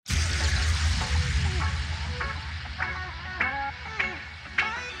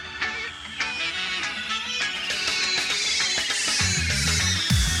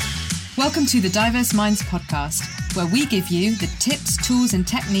Welcome to the Diverse Minds podcast, where we give you the tips, tools, and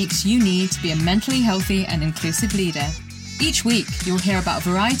techniques you need to be a mentally healthy and inclusive leader. Each week, you'll hear about a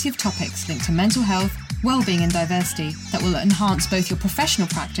variety of topics linked to mental health, well-being, and diversity that will enhance both your professional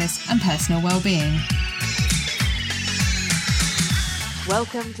practice and personal well-being.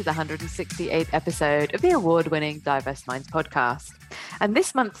 Welcome to the 168th episode of the award-winning Diverse Minds podcast. And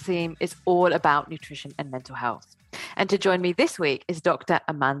this month's theme is all about nutrition and mental health. And to join me this week is Dr.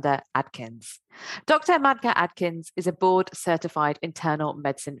 Amanda Adkins. Dr. Amanda Adkins is a board-certified internal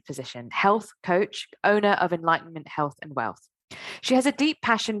medicine physician, health coach, owner of Enlightenment Health and Wealth. She has a deep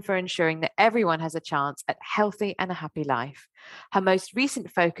passion for ensuring that everyone has a chance at healthy and a happy life. Her most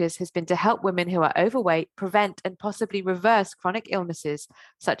recent focus has been to help women who are overweight prevent and possibly reverse chronic illnesses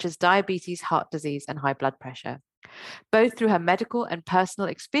such as diabetes, heart disease, and high blood pressure. Both through her medical and personal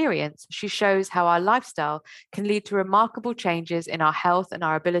experience, she shows how our lifestyle can lead to remarkable changes in our health and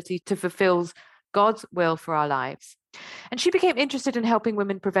our ability to fulfill God's will for our lives. And she became interested in helping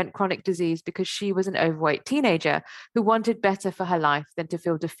women prevent chronic disease because she was an overweight teenager who wanted better for her life than to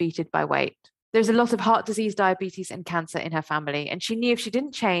feel defeated by weight. There's a lot of heart disease, diabetes, and cancer in her family, and she knew if she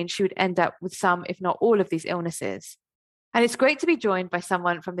didn't change, she would end up with some, if not all, of these illnesses. And it's great to be joined by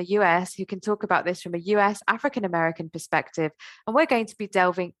someone from the US who can talk about this from a US African-American perspective. And we're going to be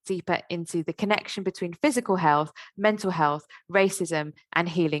delving deeper into the connection between physical health, mental health, racism, and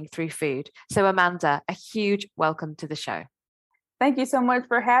healing through food. So Amanda, a huge welcome to the show. Thank you so much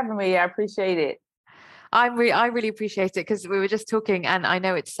for having me. I appreciate it. I really appreciate it because we were just talking and I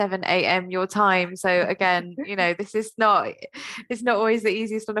know it's 7 a.m. your time. So again, it's not always the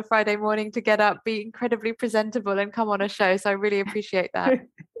easiest on a Friday morning to get up, be incredibly presentable and come on a show. So I really appreciate that.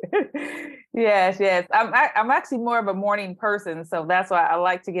 Yes. I'm actually more of a morning person. So that's why I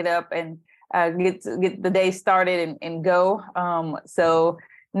like to get up and get the day started and go. So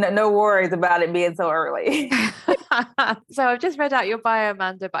no worries about it being so early. So I've just read out your bio,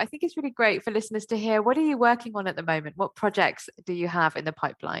 Amanda, but I think it's really great for listeners to hear. What are you working on at the moment? What projects do you have in the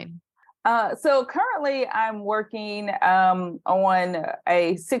pipeline? So currently I'm working on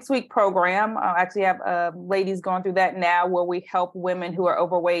a 6-week program. I actually have ladies going through that now where we help women who are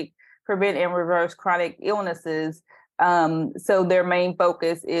overweight prevent and reverse chronic illnesses. So their main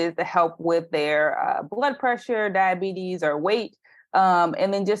focus is to help with their blood pressure, diabetes, or weight,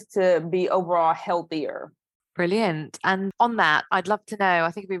 and then just to be overall healthier. Brilliant. And on that, I'd love to know,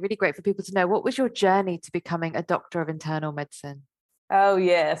 I think it'd be really great for people to know, what was your journey to becoming a doctor of internal medicine? Oh,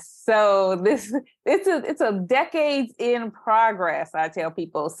 yes. So it's a decades in progress, I tell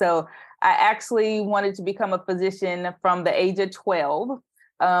people. So I actually wanted to become a physician from the age of 12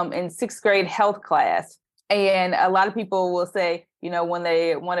 in 6th grade health class. And a lot of people will say, when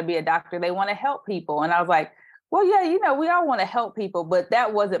they want to be a doctor, they want to help people. And I was like, well, yeah, we all want to help people, but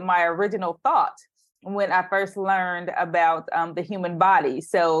that wasn't my original thought when I first learned about the human body.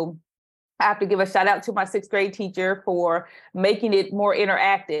 So I have to give a shout out to my 6th grade teacher for making it more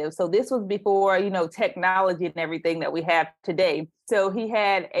interactive. So this was before, technology and everything that we have today. So he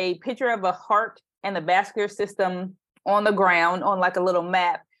had a picture of a heart and the vascular system on the ground on like a little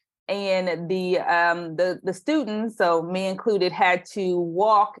map. And the students, so me included, had to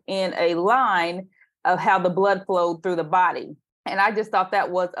walk in a line of how the blood flowed through the body. And I just thought that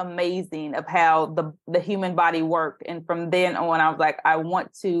was amazing of how the human body worked. And from then on, I was like, I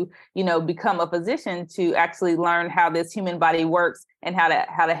want to, become a physician to actually learn how this human body works and how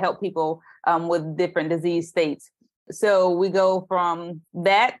to help people with different disease states. So we go from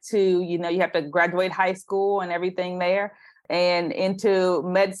that to, you have to graduate high school and everything there, and into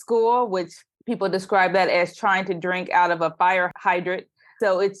med school, which people describe that as trying to drink out of a fire hydrant.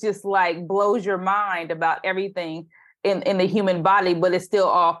 So it's just like blows your mind about everything in the human body, but it's still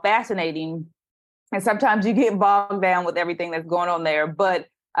all fascinating. And sometimes you get bogged down with everything that's going on there, but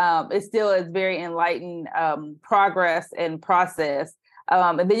it still is very enlightened progress and process.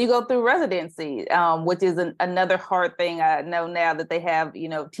 And then you go through residency, which is another hard thing. I know now that they have,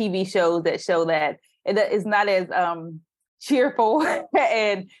 TV shows that show that it is not as cheerful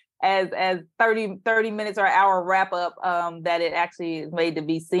and as 30 minutes or an hour wrap up that it actually is made to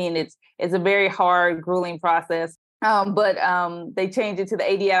be seen. It's a very hard, grueling process. But they changed it to the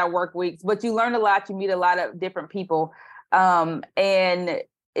 80-hour work weeks. But you learn a lot. You meet a lot of different people. And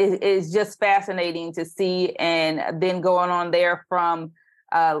it's just fascinating to see. And then going on there from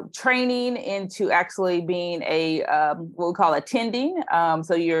training into actually being a what we call attending.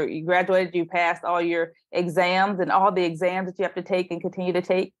 So you graduated, you passed all your exams and all the exams that you have to take and continue to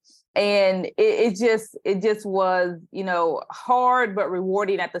take. And it just was, hard but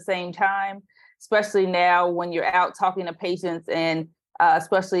rewarding at the same time, especially now when you're out talking to patients and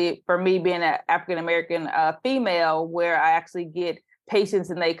especially for me being an African-American female, where I actually get patients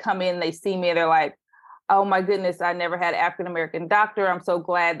and they come in, they see me, and they're like, oh my goodness, I never had an African-American doctor. I'm so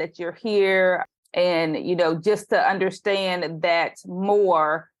glad that you're here. And, just to understand that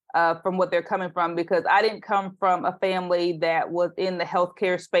more from what they're coming from, because I didn't come from a family that was in the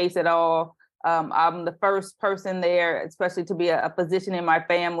healthcare space at all. I'm the first person there, especially to be a physician in my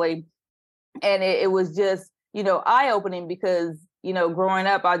family. And it was just, eye-opening because, growing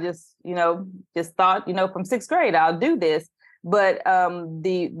up, I just thought, from sixth grade, I'll do this. But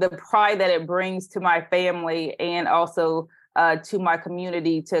the pride that it brings to my family and also to my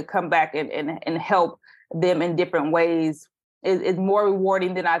community to come back and help them in different ways is more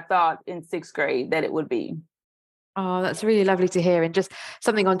rewarding than I thought in sixth grade that it would be. Oh, that's really lovely to hear. And just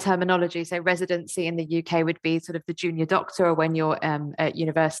something on terminology. So residency in the UK would be sort of the junior doctor, or when you're at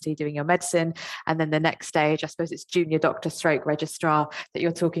university doing your medicine. And then the next stage, I suppose it's junior doctor / registrar that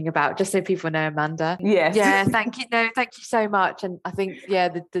you're talking about, just so people know, Amanda. Yes. Yeah, thank you. No, thank you so much. And I think,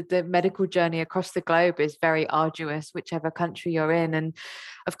 the medical journey across the globe is very arduous, whichever country you're in. And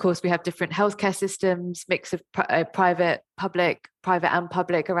of course, we have different healthcare systems, mix of private and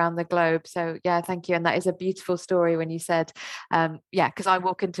public around the globe. So yeah, thank you. And that is a beautiful story when you said, because I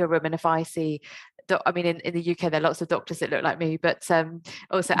walk into a room and if I see, in the UK, there are lots of doctors that look like me, but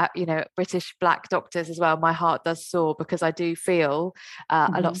also, British Black doctors as well. My heart does soar because I do feel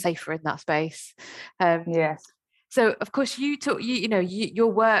a lot safer in that space. Yes. So, of course,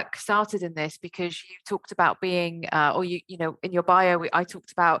 your work started in this because you talked about being, in your bio, I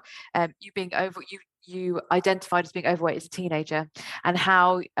talked about you being you identified as being overweight as a teenager, and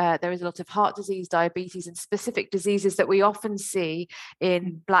how there is a lot of heart disease, diabetes, and specific diseases that we often see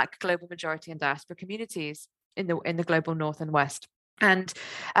in Black, global majority, and diaspora communities in the global North and West. And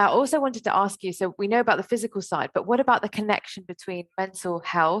I also wanted to ask you, so we know about the physical side, but what about the connection between mental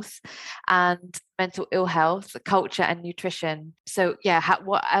health and mental ill health, culture and nutrition? So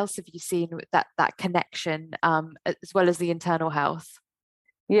what else have you seen with that connection, as well as the internal health?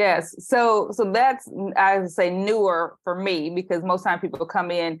 Yes. So that's, I would say, newer for me, because most time people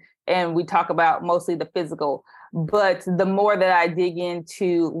come in and we talk about mostly the physical. But the more that I dig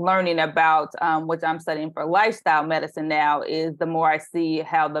into learning about what I'm studying for lifestyle medicine now, is the more I see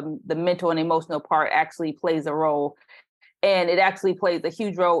how the mental and emotional part actually plays a role. And it actually plays a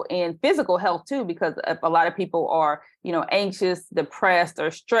huge role in physical health too, because if a lot of people are, anxious, depressed,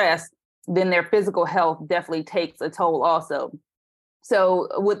 or stressed, then their physical health definitely takes a toll also. So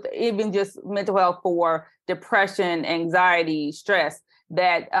with even just mental health for depression, anxiety, stress,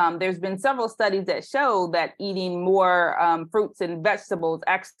 that there's been several studies that show that eating more fruits and vegetables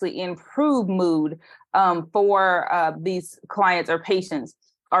actually improve mood for these clients or patients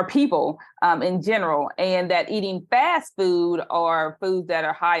or people in general, and that eating fast food or foods that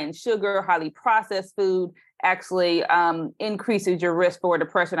are high in sugar, highly processed food, actually increases your risk for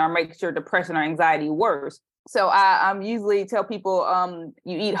depression or makes your depression or anxiety worse. So I usually tell people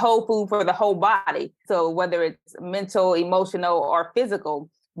you eat whole food for the whole body. So whether it's mental, emotional, or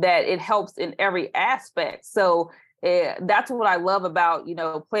physical, that it helps in every aspect. So that's what I love about,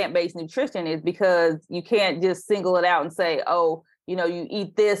 plant-based nutrition, is because you can't just single it out and say, oh, you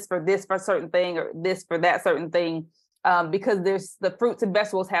eat this for certain thing or this for that certain thing. Because there's the fruits and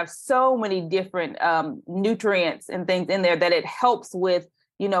vegetables have so many different nutrients and things in there that it helps with,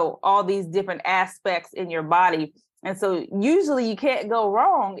 all these different aspects in your body. And so usually you can't go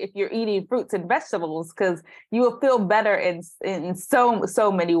wrong if you're eating fruits and vegetables, because you will feel better in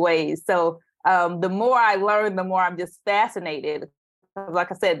so many ways. So the more I learn, the more I'm just fascinated.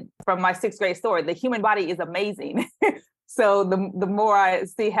 Like I said, from my sixth grade story, the human body is amazing. So the more I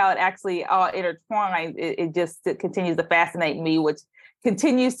see how it actually all intertwines, it continues to fascinate me, which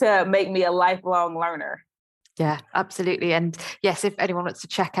continues to make me a lifelong learner. Yeah, absolutely. And yes, if anyone wants to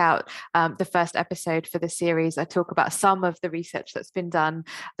check out the first episode for the series, I talk about some of the research that's been done.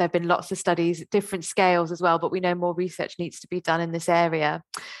 There have been lots of studies, different scales as well, but we know more research needs to be done in this area.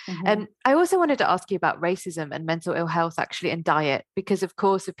 And I also wanted to ask you about racism and mental ill health actually in diet, because of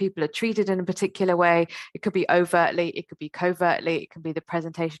course, if people are treated in a particular way, it could be overtly, it could be covertly, it can be the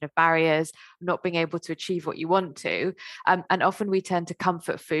presentation of barriers, not being able to achieve what you want to. And often we turn to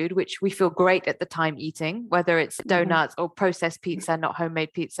comfort food, which we feel great at the time eating, whether it's donuts or processed pizza, not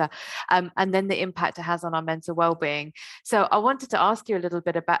homemade pizza, and then the impact it has on our mental well-being. So I wanted to ask you a little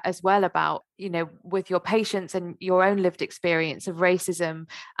bit about, with your patients and your own lived experience of racism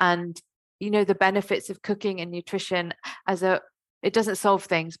and, the benefits of cooking and nutrition it doesn't solve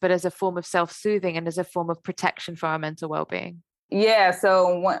things, but as a form of self-soothing and as a form of protection for our mental well-being. Yeah.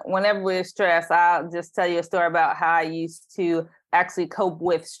 So whenever we're stressed, I'll just tell you a story about how I used to actually cope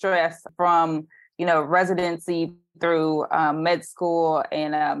with stress from, residency through med school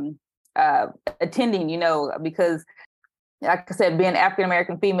and attending, because like I said, being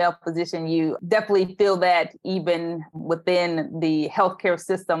African-American female physician, you definitely feel that even within the healthcare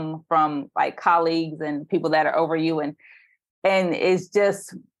system from like colleagues and people that are over you. And it's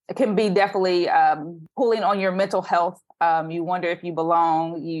just, it can be definitely pulling on your mental health. You wonder if you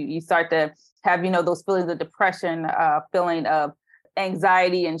belong. You start to have, those feelings of depression, feeling of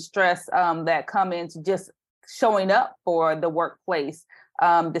anxiety and stress that come into just showing up for the workplace.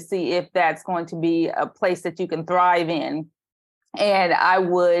 To see if that's going to be a place that you can thrive in. And I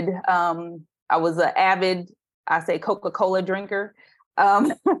was an avid, I say Coca-Cola drinker,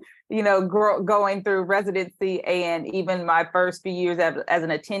 going through residency and even my first few years as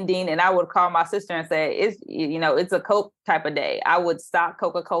an attending. And I would call my sister and say, it's a Coke type of day. I would stock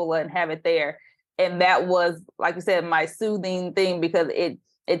Coca-Cola and have it there. And that was, like you said, my soothing thing because it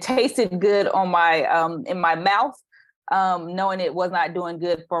tasted good on my in my mouth. Knowing it was not doing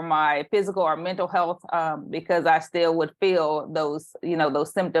good for my physical or mental health, because I still would feel those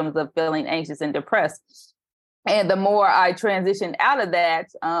symptoms of feeling anxious and depressed. And the more I transition out of that,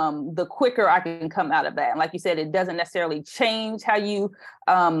 the quicker I can come out of that. And like you said, it doesn't necessarily change how you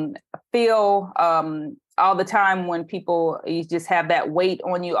feel all the time when you just have that weight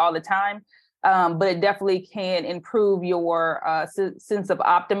on you all the time. But it definitely can improve your sense of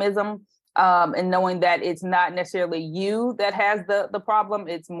optimism. And knowing that it's not necessarily you that has the problem,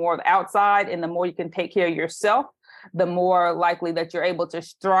 it's more outside. And the more you can take care of yourself, the more likely that you're able to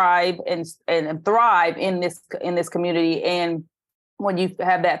strive and thrive in this community. And when you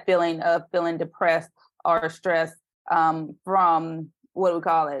have that feeling of feeling depressed or stressed from what do we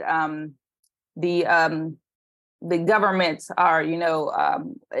call it? The governments are,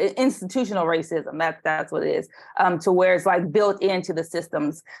 institutional racism. That's what it is. To where it's like built into the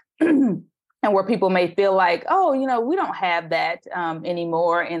systems, and where people may feel like, oh, we don't have that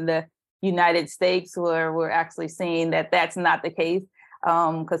anymore in the United States, where we're actually seeing that that's not the case,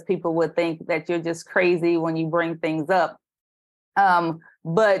 because people would think that you're just crazy when you bring things up.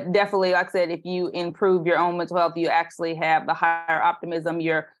 But definitely, like I said, if you improve your own mental health, you actually have the higher optimism.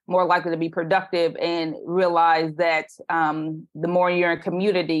 You're more likely to be productive and realize that the more you're in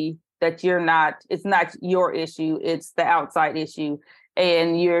community, that it's not your issue, it's the outside issue.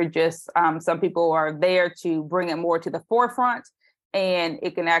 And you're just, some people are there to bring it more to the forefront. And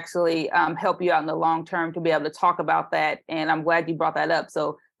it can actually help you out in the long term to be able to talk about that. And I'm glad you brought that up,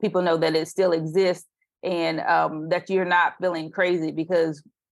 so people know that it still exists. And that you're not feeling crazy, because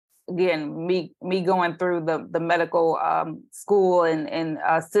again, me going through the medical school and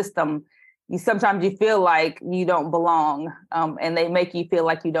system, sometimes you feel like you don't belong, and they make you feel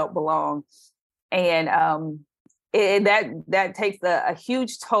like you don't belong, and that takes a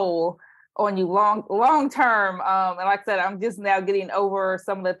huge toll on you long term. And like I said, I'm just now getting over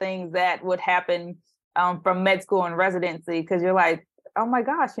some of the things that would happen from med school and residency, because you're like, oh my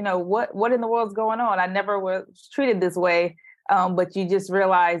gosh, what in the world's going on? I never was treated this way. But you just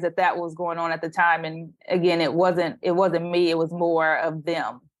realize that was going on at the time. And again, it wasn't me, it was more of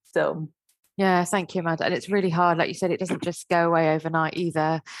them. So. Yeah, thank you, Amanda. And it's really hard. Like you said, it doesn't just go away overnight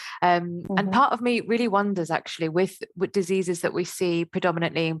either. And part of me really wonders, actually, with diseases that we see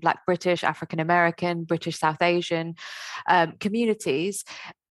predominantly in Black, British, African American, British, South Asian communities,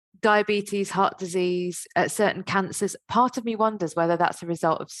 diabetes, heart disease, certain cancers, part of me wonders whether that's a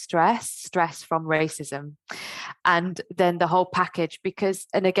result of stress from racism, and then the whole package, because,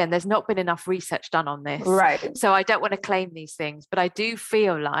 and again, there's not been enough research done on this. Right. So I don't want to claim these things, but I do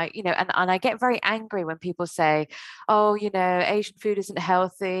feel like, and I get very angry when people say, oh, Asian food isn't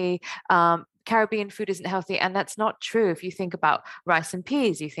healthy, Caribbean food isn't healthy. And that's not true. If you think about rice and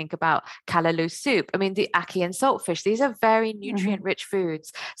peas, you think about callaloo soup. I mean, the ackee and saltfish, these are very nutrient rich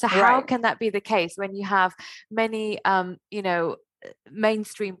foods. So how can that be the case when you have many,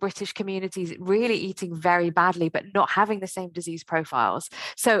 mainstream British communities really eating very badly, but not having the same disease profiles?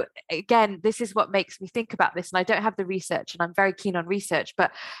 So again, this is what makes me think about this. And I don't have the research, and I'm very keen on research,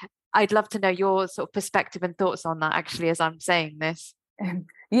 but I'd love to know your sort of perspective and thoughts on that, actually, as I'm saying this.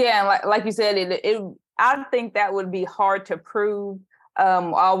 Yeah, like you said, I think that would be hard to prove.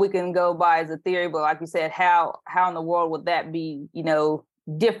 All we can go by is a theory, but like you said, how in the world would that be,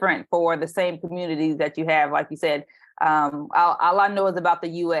 different for the same communities that you have? Like you said, all I know is about the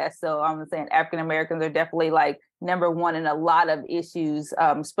U.S. So I'm saying African Americans are definitely like number one in a lot of issues,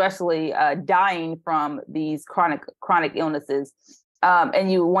 especially dying from these chronic illnesses.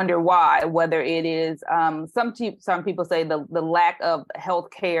 And you wonder why, whether it is some people say the lack of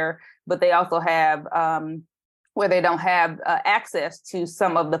health care, but they also have where they don't have access to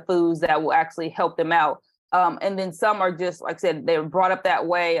some of the foods that will actually help them out. And then some are just, like I said, they were brought up that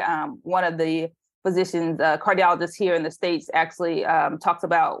way. One of the physicians, cardiologists here in the States actually talks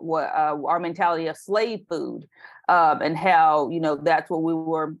about what our mentality of slave food, and how, that's what we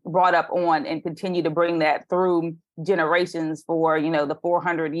were brought up on, and continue to bring that through generations for, the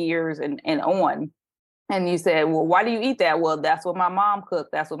 400 years and on. And you said, well, why do you eat that? Well, that's what my mom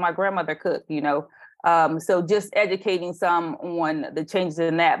cooked. That's what my grandmother cooked, So just educating some on the changes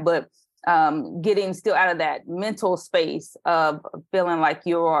in that, but getting still out of that mental space of feeling like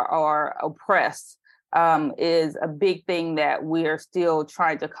you are oppressed is a big thing that we're still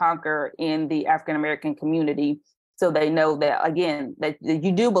trying to conquer in the African-American community. So they know that, again, that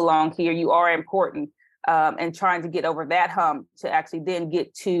you do belong here, you are important, and trying to get over that hump to actually then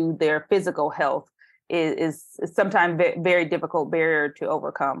get to their physical health is sometimes very difficult barrier to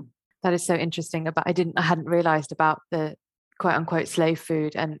overcome. That is so interesting. I hadn't realized about the quote unquote slave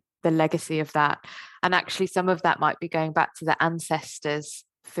food and the legacy of that. And actually some of that might be going back to the ancestors'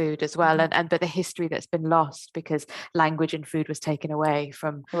 food as well, but the history that's been lost because language and food was taken away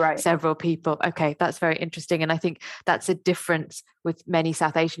from several people. Okay, that's very interesting. And I think that's a difference with many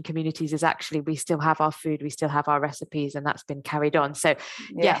South Asian communities, is actually we still have our food, we still have our recipes, and that's been carried on. So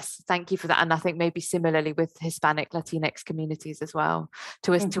yes, thank you for that. And I think maybe similarly with Hispanic, Latinx communities as well,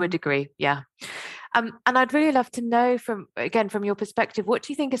 to a degree. Yeah. And I'd really love to know from your perspective, what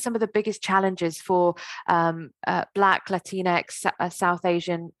do you think are some of the biggest challenges for Black, Latinx, South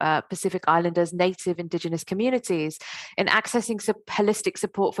Asian, Pacific Islanders, Native Indigenous communities in accessing holistic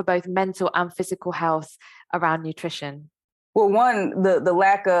support for both mental and physical health around nutrition? Well, one, the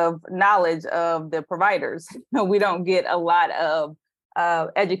lack of knowledge of the providers. We don't get a lot of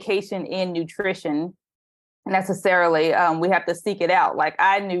education in nutrition necessarily. We have to seek it out. Like,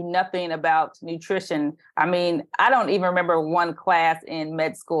 I knew nothing about nutrition. I mean, I don't even remember one class in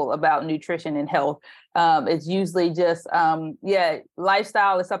med school about nutrition and health. It's usually just,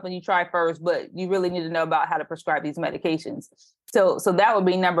 lifestyle is something you try first, but you really need to know about how to prescribe these medications. So that would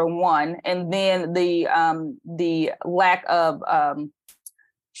be number one. And then the lack of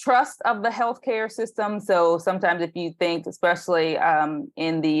trust of the healthcare system. So sometimes if you think, especially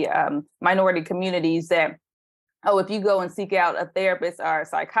in the minority communities, that if you go and seek out a therapist or a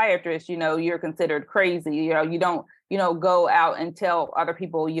psychiatrist, you're considered crazy. You don't go out and tell other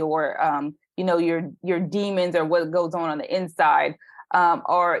people your demons or what goes on the inside.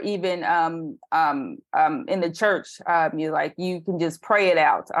 Or even in the church, you can just pray it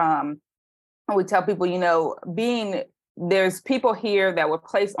out. We tell people, there's people here that were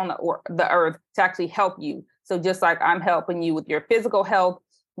placed on the earth to actually help you. So just like I'm helping you with your physical health,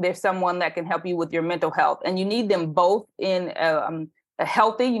 there's someone that can help you with your mental health, and you need them both in a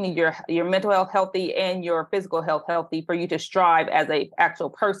healthy. You need your mental health healthy and your physical health healthy for you to strive as a actual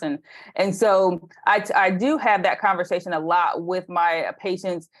person. And so I do have that conversation a lot with my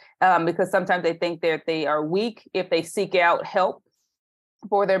patients because sometimes they think that they are weak if they seek out help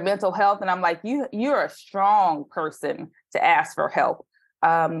for their mental health. And I'm like, you're a strong person to ask for help.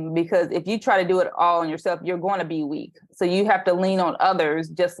 Because if you try to do it all on yourself, you're going to be weak. So you have to lean on others,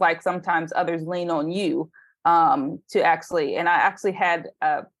 just like sometimes others lean on you to actually. And I actually had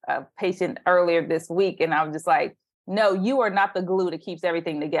a patient earlier this week, and I was just like, no, you are not the glue that keeps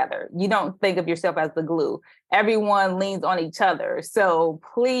everything together. You don't think of yourself as the glue. Everyone leans on each other. So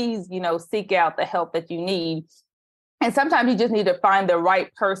please, seek out the help that you need. And sometimes you just need to find the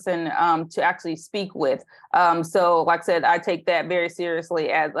right person to actually speak with. So like I said, I take that very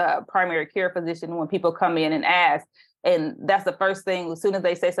seriously as a primary care physician when people come in and ask. And that's the first thing, as soon as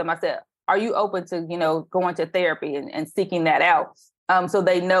they say something, I said, are you open to, going to therapy and seeking that out? So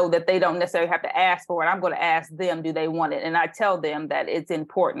they know that they don't necessarily have to ask for it. I'm going to ask them, do they want it? And I tell them that it's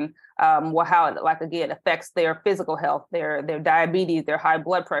important, how it, again, affects their physical health, their diabetes, their high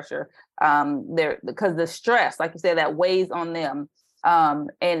blood pressure, because the stress, like you said, that weighs on them.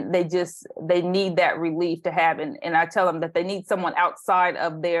 And they need that relief to have. And I tell them that they need someone outside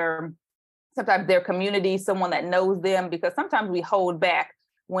of sometimes their community, someone that knows them, because sometimes we hold back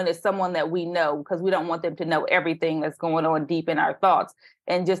when it's someone that we know, because we don't want them to know everything that's going on deep in our thoughts.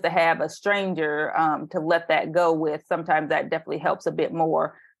 And just to have a stranger to let that go with, sometimes that definitely helps a bit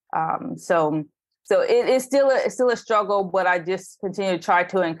more. So it's still a struggle, but I just continue to try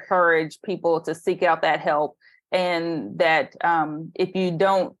to encourage people to seek out that help. And that if you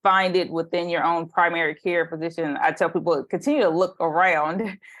don't find it within your own primary care physician, I tell people continue to look around.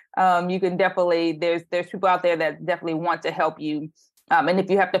 You can definitely, there's people out there that definitely want to help you. And if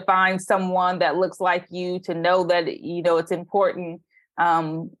you have to find someone that looks like you to know that, it's important,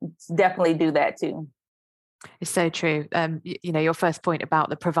 definitely do that too. It's so true. Your first point about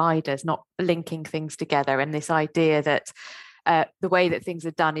the providers not linking things together, and this idea that the way that things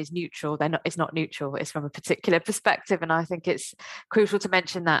are done is neutral. It's not neutral. It's from a particular perspective, and I think it's crucial to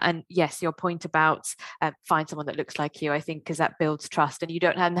mention that. And yes, your point about find someone that looks like you, I think, because that builds trust, and you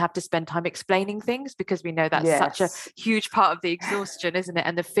don't have to spend time explaining things, because we know that's such a huge part of the exhaustion, isn't it?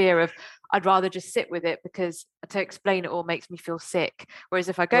 And the fear of, I'd rather just sit with it, because to explain it all makes me feel sick. Whereas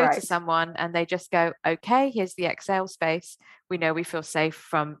if I go to someone and they just go, okay, here's the exhale space, we know we feel safe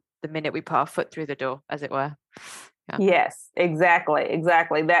from the minute we put our foot through the door, as it were. Yeah. Yes, exactly.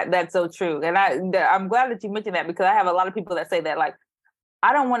 That's so true. And I'm glad that you mentioned that, because I have a lot of people that say that, like,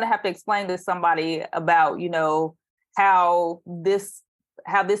 I don't want to have to explain to somebody about, how this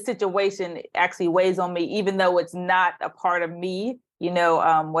situation actually weighs on me, even though it's not a part of me.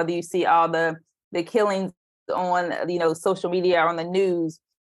 Whether you see all the killings on, social media or on the news,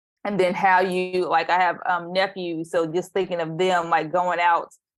 and then how you, like, I have nephews, so just thinking of them like going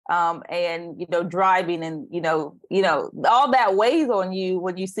out and driving, and all that weighs on you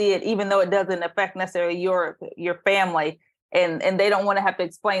when you see it, even though it doesn't affect necessarily your family, and they don't want to have to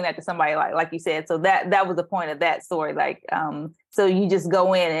explain that to somebody, like you said. So that was the point of that story. Like, so you just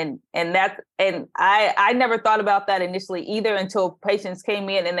go in, and I never thought about that initially either, until patients came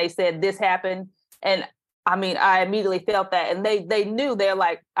in and they said this happened, and I mean, I immediately felt that, and they knew, they're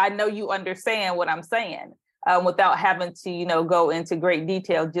like, I know you understand what I'm saying. Without having to, go into great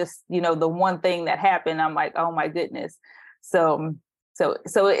detail, just, the one thing that happened, I'm like, oh my goodness. So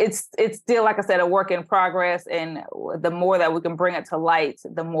it's still, like I said, a work in progress. And the more that we can bring it to light,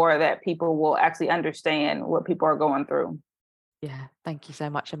 the more that people will actually understand what people are going through. Yeah, thank you so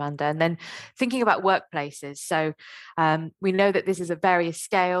much, Amanda. And then thinking about workplaces. So we know that this is at various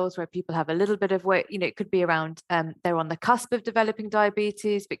scales, where people have a little bit of weight, it could be around, they're on the cusp of developing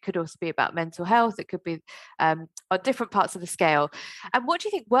diabetes, but it could also be about mental health. It could be on different parts of the scale. And what do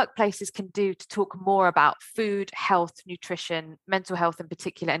you think workplaces can do to talk more about food, health, nutrition, mental health in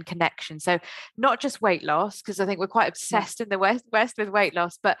particular, and connection? So not just weight loss, because I think we're quite obsessed in the West with weight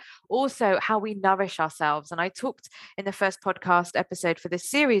loss, but also how we nourish ourselves. And I talked in the first podcast episode for this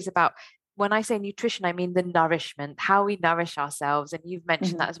series about, when I say nutrition, I mean the nourishment, how we nourish ourselves. And you've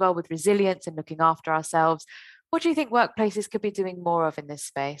mentioned that as well, with resilience and looking after ourselves. What do you think workplaces could be doing more of in this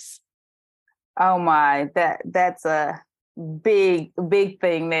space? Oh my, that's a big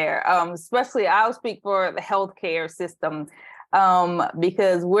thing there. Especially, I'll speak for the healthcare system,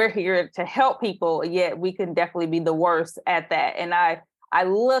 because we're here to help people, yet we can definitely be the worst at that. And I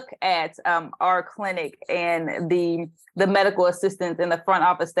look at our clinic and the medical assistants and the front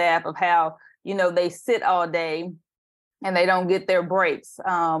office staff, of how, they sit all day and they don't get their breaks,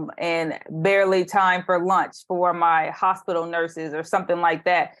 and barely time for lunch for my hospital nurses or something like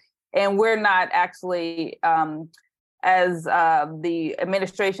that. And we're not actually, as the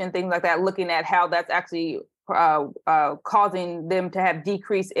administration, things like that, looking at how that's actually causing them to have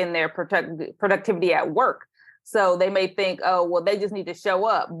decrease in their productivity at work. So they may think, oh, well, they just need to show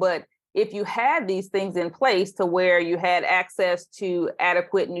up. But if you had these things in place to where you had access to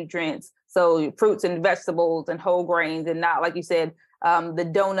adequate nutrients, so fruits and vegetables and whole grains, and not, like you said, the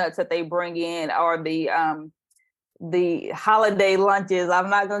donuts that they bring in, or the holiday lunches. I'm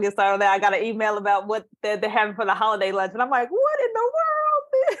not going to get started on that. I got an email about what they're having for the holiday lunch, and I'm like, what in the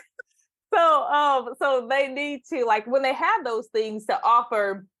world? So they need to, like, when they have those things, to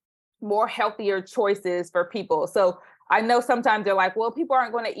offer more healthier choices for people. So I know sometimes they're like, well, people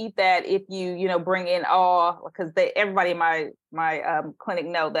aren't going to eat that if you bring in all, because everybody in my clinic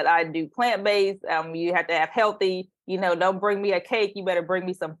know that I do plant-based. You have to have healthy, don't bring me a cake, you better bring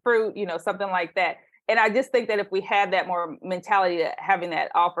me some fruit, something like that. And I just think that if we had that more mentality, having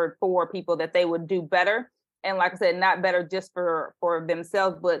that offered for people, that they would do better. And like I said, not better just for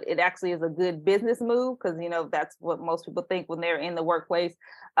themselves, but it actually is a good business move, because, that's what most people think when they're in the workplace.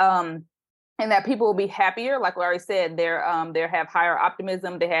 And that people will be happier. Like we already said, they have higher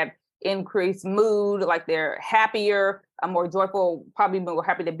optimism, they have increased mood, like they're happier, more joyful, probably more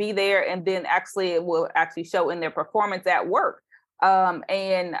happy to be there. And then actually it will actually show in their performance at work.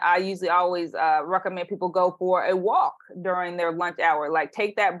 And I usually always recommend people go for a walk during their lunch hour, like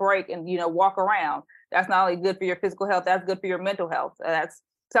take that break and, walk around. That's not only good for your physical health, that's good for your mental health. That's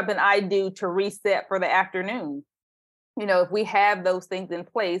something I do to reset for the afternoon. If we have those things in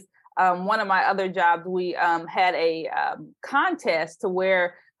place. One of my other jobs, we had a contest to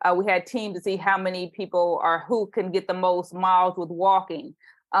where we had teams to see how many people who can get the most miles with walking.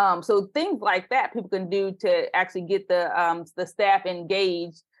 So things like that people can do to actually get the staff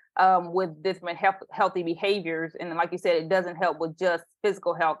engaged with different healthy behaviors. And like you said, it doesn't help with just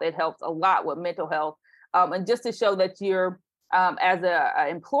physical health. It helps a lot with mental health. And just to show that you're, as a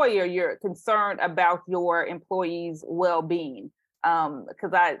employer, you're concerned about your employees' well-being.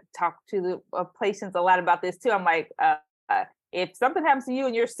 Because I talk to the patients a lot about this too. I'm like, if something happens to you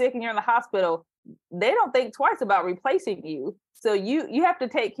and you're sick and you're in the hospital, they don't think twice about replacing you. So you have to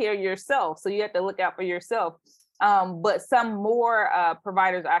take care of yourself. So you have to look out for yourself. But some more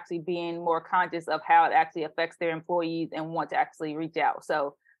providers are actually being more conscious of how it actually affects their employees and want to actually reach out.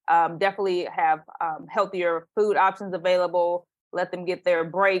 So definitely have healthier food options available. Let them get their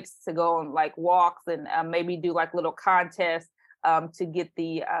breaks to go on like walks and maybe do like little contests to get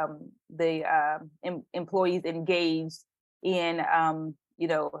the employees engaged in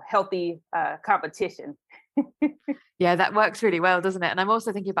healthy competition. Yeah, that works really well, doesn't it? And I'm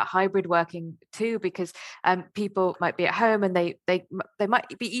also thinking about hybrid working too, because people might be at home and they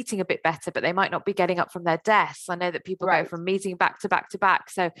might be eating a bit better, but they might not be getting up from their desks. I know that people go from meeting back to back to back.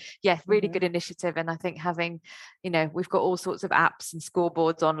 So yeah, really good initiative. And I think having, we've got all sorts of apps and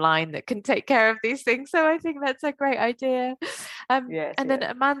scoreboards online that can take care of these things. So I think that's a great idea. Then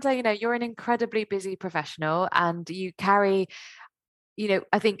Amanda, you're an incredibly busy professional and you carry,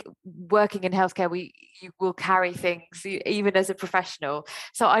 I think working in healthcare, you will carry things even as a professional.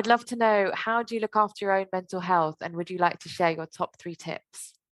 So I'd love to know, how do you look after your own mental health? And would you like to share your top 3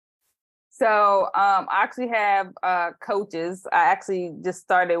 tips? So I actually have coaches. I actually just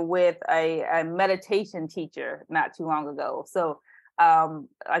started with a meditation teacher not too long ago. So like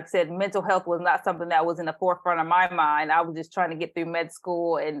I said, mental health was not something that was in the forefront of my mind. I was just trying to get through med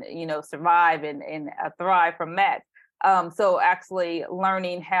school and, survive and thrive from that. So actually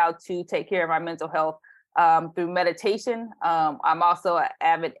learning how to take care of my mental health through meditation. I'm also an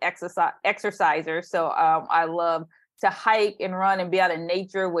avid exerciser. So I love to hike and run and be out in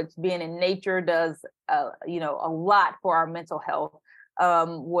nature, which being in nature does, a lot for our mental health.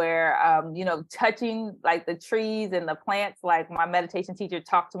 Where, touching like the trees and the plants, like my meditation teacher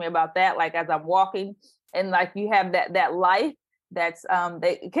talked to me about that, like as I'm walking and like you have that life that's,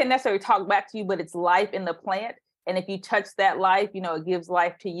 they can't necessarily talk back to you, but it's life in the plant. And if you touch that life, it gives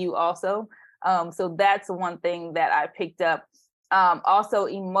life to you also. So that's one thing that I picked up. Also,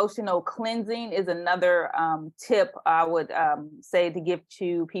 emotional cleansing is another tip I would say to give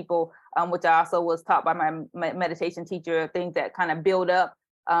to people, which I also was taught by my meditation teacher, things that kind of build up,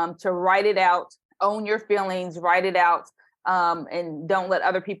 to write it out, own your feelings, write it out, and don't let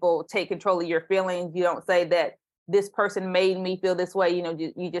other people take control of your feelings. You don't say that this person made me feel this way.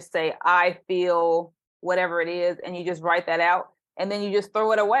 You just say, I feel whatever it is, and you just write that out, and then you just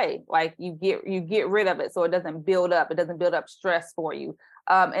throw it away. Like you get rid of it so it doesn't build up. It doesn't build up stress for you.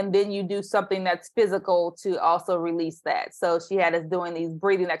 And then you do something that's physical to also release that. So she had us doing these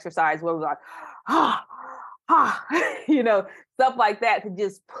breathing exercises where we're like, stuff like that to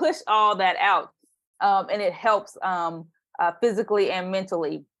just push all that out. And it helps physically and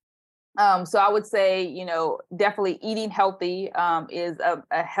mentally. So I would say, definitely eating healthy is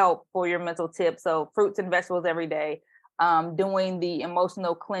a help for your mental tip. So fruits and vegetables every day, doing the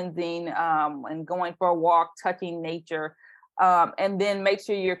emotional cleansing and going for a walk, touching nature, and then make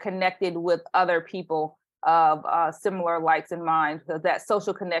sure you're connected with other people of similar likes and minds. So that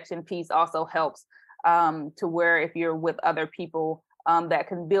social connection piece also helps to where if you're with other people that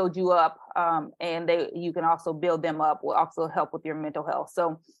can build you up and you can also build them up, will also help with your mental health.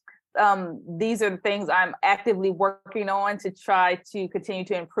 So these are the things I'm actively working on to try to continue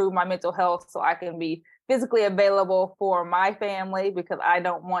to improve my mental health so I can be physically available for my family, because I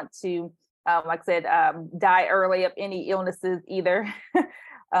don't want to, like I said, die early of any illnesses either.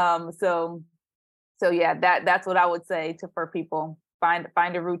 So yeah, that's what I would say for people. Find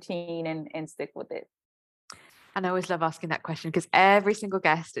a routine and stick with it. And I always love asking that question because every single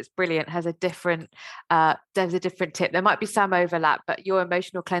guest, it's brilliant, has a different, there's a different tip. There might be some overlap, but your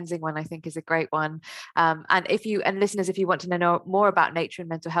emotional cleansing one, I think, is a great one. And listeners, if you want to know more about nature and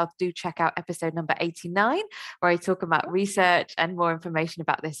mental health, do check out episode number 89, where I talk about research and more information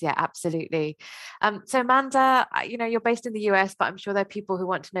about this. Yeah, absolutely. So Amanda, you're based in the US, but I'm sure there are people who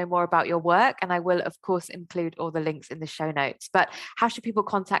want to know more about your work. And I will, of course, include all the links in the show notes. But how should people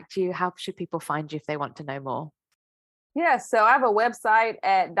contact you? How should people find you if they want to know more? Yeah, so I have a website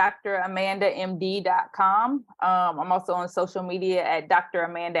at dramandamd.com. I'm also on social media at Dr.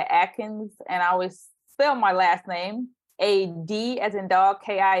 Amanda Adkins, and I always spell my last name, A-D as in dog,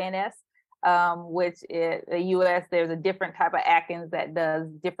 K-I-N-S, which in the U.S., there's a different type of Atkins that does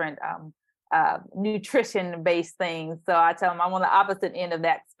different nutrition-based things. So I tell them I'm on the opposite end of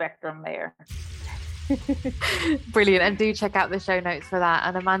that spectrum there. Brilliant. And do check out the show notes for that.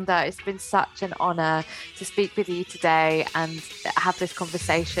 And Amanda, it's been such an honor to speak with you today and have this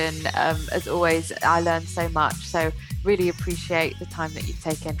conversation. As always, I learned so much. So really appreciate the time that you've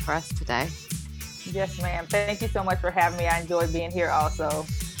taken for us today. Yes, ma'am. Thank you so much for having me. I enjoyed being here also.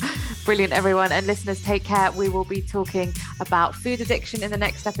 Brilliant, everyone. And listeners, take care. We will be talking about food addiction in the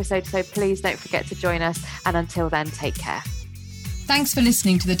next episode. So please don't forget to join us. And until then, take care. Thanks for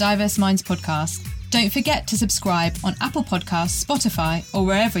listening to the Diverse Minds podcast. Don't forget to subscribe on Apple Podcasts, Spotify, or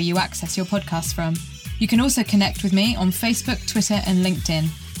wherever you access your podcasts from. You can also connect with me on Facebook, Twitter, and LinkedIn.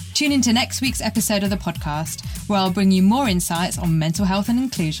 Tune into next week's episode of the podcast, where I'll bring you more insights on mental health and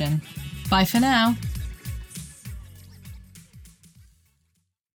inclusion. Bye for now.